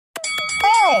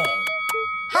Hey!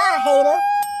 Hi, hater!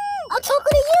 I'm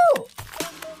talking to you!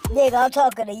 Nigga, I'm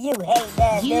talking to you, hate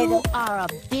ass nigga. You are a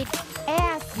big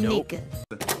ass nigga.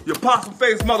 You possum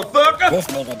face motherfucker! This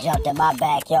nigga jumped in my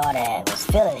backyard and was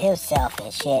feeling himself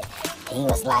and shit. He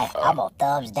was like, I'm on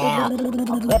thumbs down.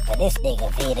 I'm ripping this nigga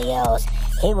videos.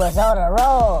 He was on a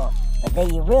roll. But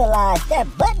then you realize that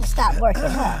button stopped working,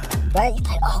 huh? Right? You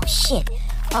like, oh shit.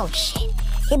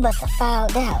 He must have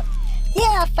found out.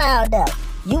 Yeah, I found out.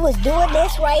 You was doing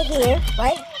this right here,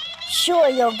 right? Sure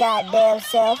your goddamn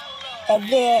self. And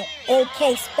then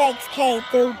MK Specs came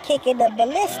through kicking the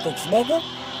ballistics, nigga.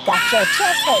 Got your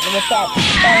chest hurting with that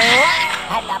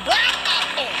and the black.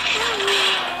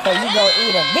 So you gon'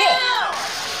 eat a dick.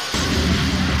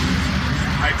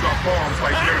 I drop bombs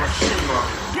like Hiroshima.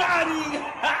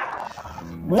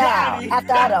 Now,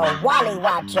 after I done wally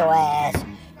whopped your ass,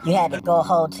 you had to go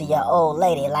home to your old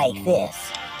lady like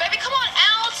this. Baby, come on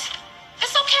out.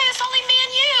 It's okay, it's only me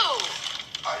and you.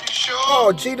 Are you sure?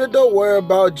 Oh, Gina, don't worry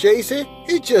about Jason.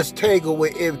 He just tangled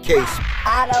with MK.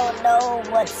 I don't know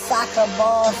what soccer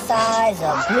ball size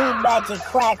or blue magic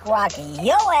crack rocket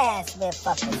your ass been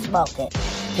fucking smoking.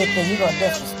 Thinking you gonna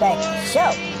disrespect the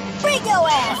show. Bring your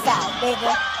ass out,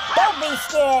 nigga. Don't be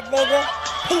scared, nigga.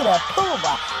 Peter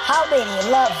Puma, how many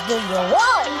loves do you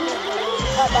want, nigga?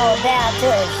 Come on down to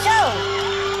the show.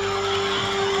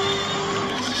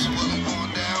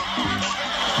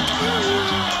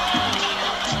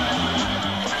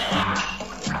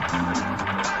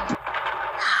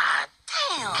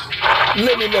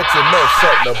 Let me let you know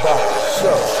something about the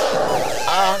show.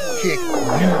 I kick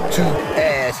YouTube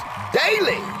ass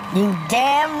daily. You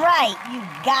damn right, you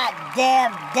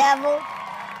goddamn devil.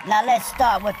 Now let's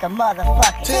start with the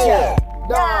motherfucking 10, show.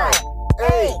 9,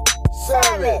 8,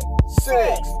 7,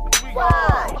 6,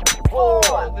 5, 4,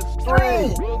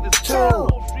 3, 2,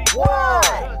 1.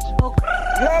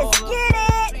 Let's get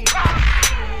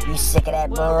it! You sick of that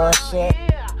bullshit?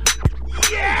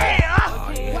 Yeah!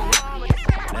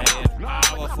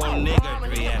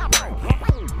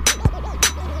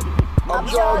 I'm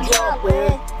jaw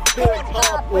dropping, hip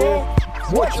hopping.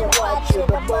 What you watching?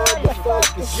 The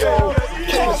motherfucking show.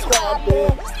 Can't stop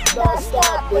it, not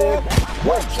stop it.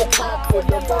 What you popping?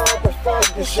 The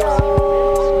motherfucking show.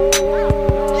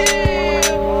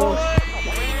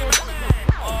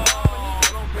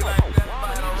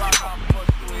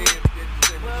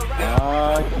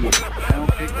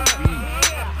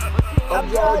 I'm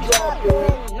jaw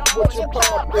dropping. What you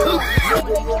poppin'?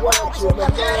 Nigga, you watchin' the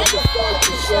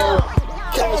motherfucking show.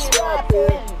 Can't stop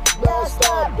it, not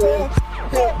stop it.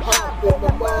 Hip hop in the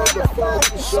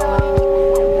motherfucking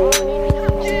show.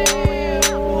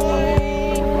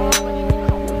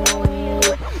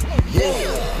 Yeah.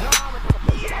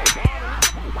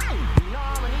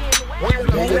 We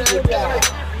live it down,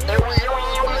 and we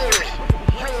all live it.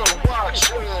 You watch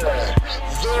it.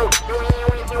 03.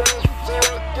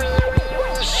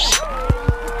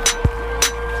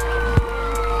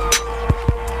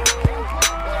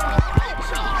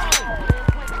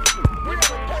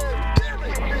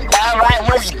 Alright,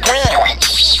 what's good?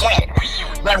 Shit.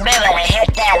 Remember to hit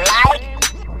that like,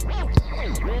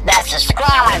 that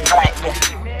subscribe button.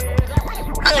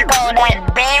 Click on that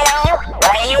bell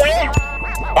right here,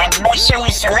 and make sure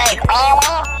you select all,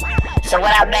 so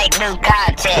when I make new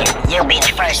content, you'll be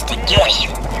the first to get it.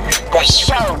 The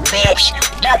show, bitch,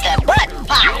 nothing but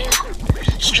fire.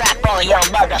 Strap on your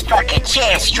motherfucking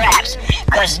chin straps,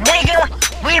 cause nigga,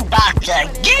 we about to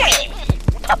get it.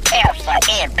 Prepare for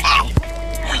impact.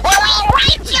 Well,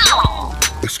 alright, y'all!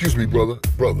 Excuse me, brother.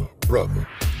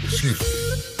 Excuse me.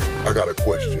 I got a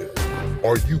question.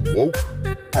 Are you woke?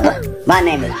 My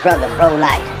name is Brother Bro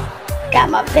Light. Got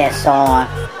my vest on.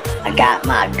 I got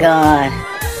my gun.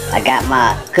 I got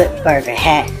my Good Burger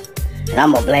hat. And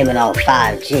I'm gonna blame it on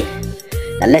 5G.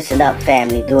 Now listen up,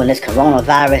 family. During this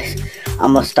coronavirus,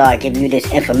 I'm gonna start giving you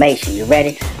this information. You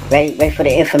ready? Ready for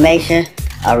the information?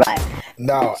 Alright.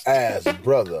 Now, as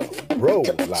brother, bro,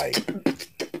 like,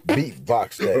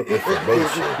 beatbox that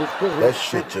information, that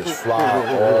shit just fly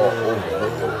all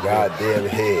over your goddamn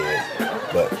head.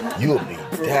 But you'll be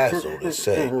dazzled and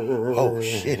say, oh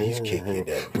shit, he's kicking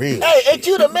that real Hey, shit. ain't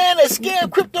you the man that scammed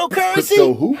cryptocurrency?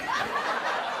 Crypto who?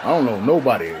 I don't know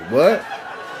nobody. What?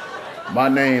 My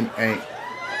name ain't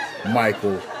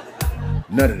Michael.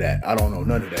 None of that. I don't know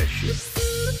none of that shit.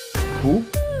 Who?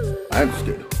 I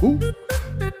understand. Who?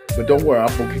 But don't worry,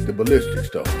 I'm gonna kick the ballistics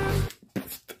though.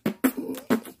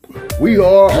 We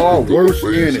are our worst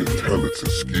enemy. Talents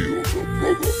and skills of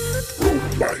brother, bro,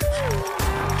 light.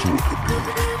 To a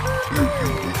community, where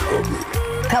you be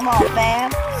covered. Come on,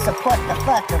 fam. Support the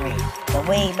fuckery. The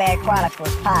Wingman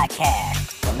Chronicles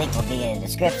podcast. The link will be in the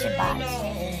description box.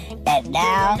 And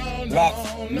now,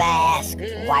 let's mask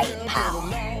white power.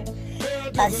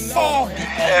 A San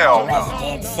Diego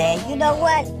resident said, you know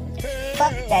what?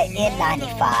 Fuck that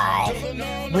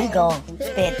N95. We gon'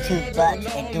 spend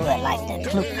 $2 and do it like the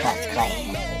Ku Klux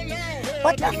Klan.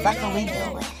 What the fuck are we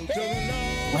doing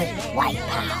with white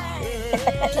power?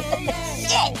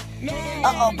 Shit!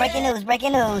 Uh-oh, breaking news,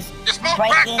 breaking news.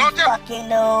 Breaking fucking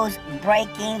news,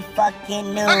 breaking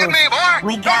fucking news. Look at me, boy.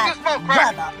 We got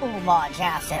brother Umar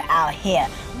Johnson out here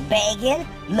begging,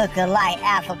 looking like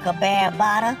Africa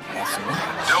Bambaataa. That's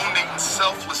right. Donating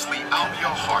selflessly out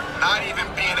your heart, not even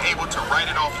being able to write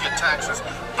it off your taxes,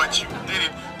 but you did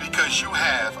it because you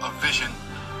have a vision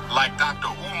like Dr.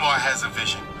 Umar has a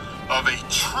vision of a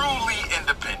truly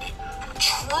independent,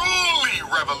 truly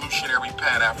revolutionary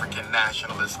Pan-African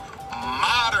nationalist,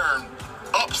 modern,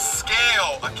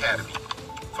 upscale academy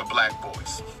for black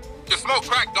boys. You smoke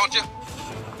crack, don't you?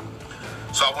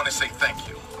 So I want to say thank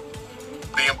you.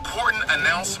 The important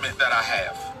announcement that I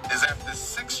have is after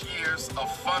 6 years of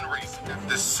fundraising,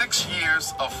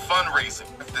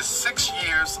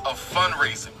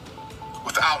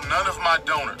 without none of my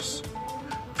donors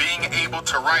being able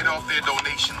to write off their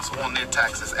donations on their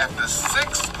taxes, after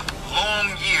 6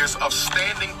 long years of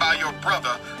standing by your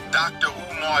brother, Dr.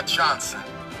 Umar Johnson,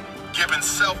 giving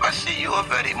I see you are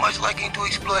very much liking to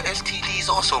explore STDs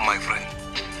also, my friend.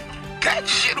 That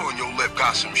shit on your lip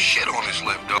got some shit on his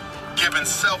lip, though. giving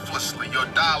selflessly your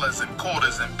dollars and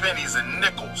quarters and pennies and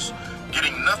nickels,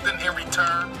 getting nothing in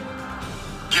return,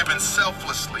 giving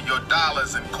selflessly your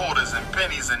dollars and quarters and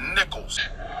pennies and nickels.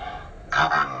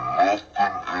 I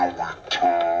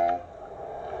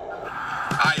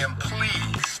am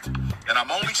pleased, and I'm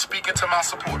only speaking to my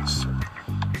supporters.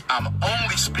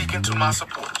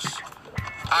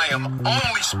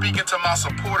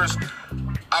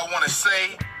 I want to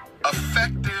say,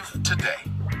 effective today,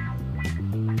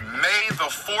 May the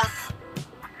 4th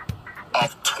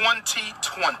of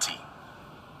 2020,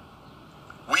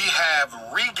 we have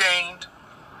regained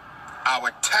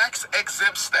our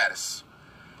tax-exempt status,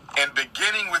 and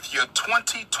beginning with your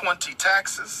 2020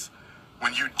 taxes,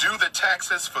 when you do the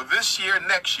taxes for this year,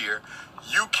 next year,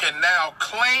 you can now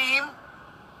claim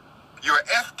your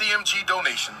FDMG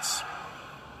donations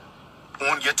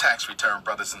on your tax return,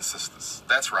 brothers and sisters.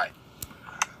 That's right.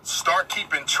 Start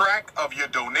keeping track of your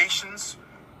donations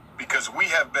because we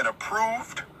have been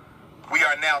approved. We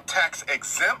are now tax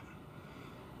exempt.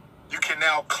 You can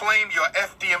now claim your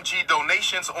FDMG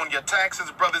donations on your taxes,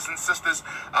 brothers and sisters.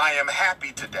 I am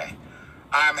happy today.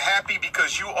 I am happy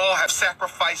because you all have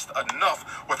sacrificed enough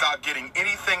without getting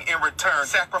anything in return.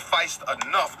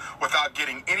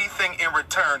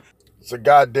 It's a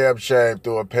goddamn shame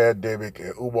through a pandemic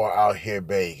and Umar out here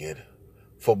begging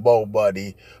for more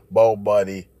money.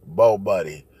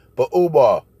 But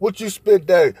Umar, what you spent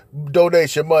that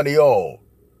donation money on?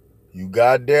 You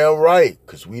goddamn right,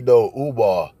 because we know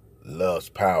Umar loves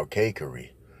pound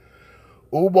cakery.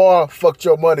 Umar fucked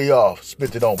your money off,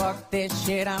 spent it on. Fuck this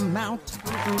shit, I'm out.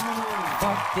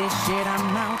 Fuck this shit,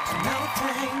 I'm out. No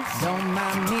thanks, don't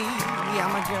mind me.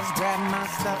 I'ma just grab my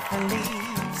stuff and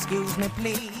leave. Excuse me,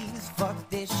 please. Fuck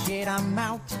this shit, I'm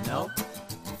out. Nope.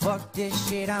 Fuck this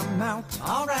shit, I'm out.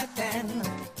 Alright then.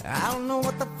 I don't know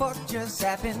what the fuck just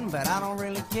happened, but I don't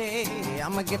really care.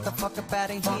 I'ma get the fuck up out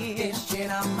of here. Fuck this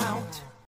shit, I'm out.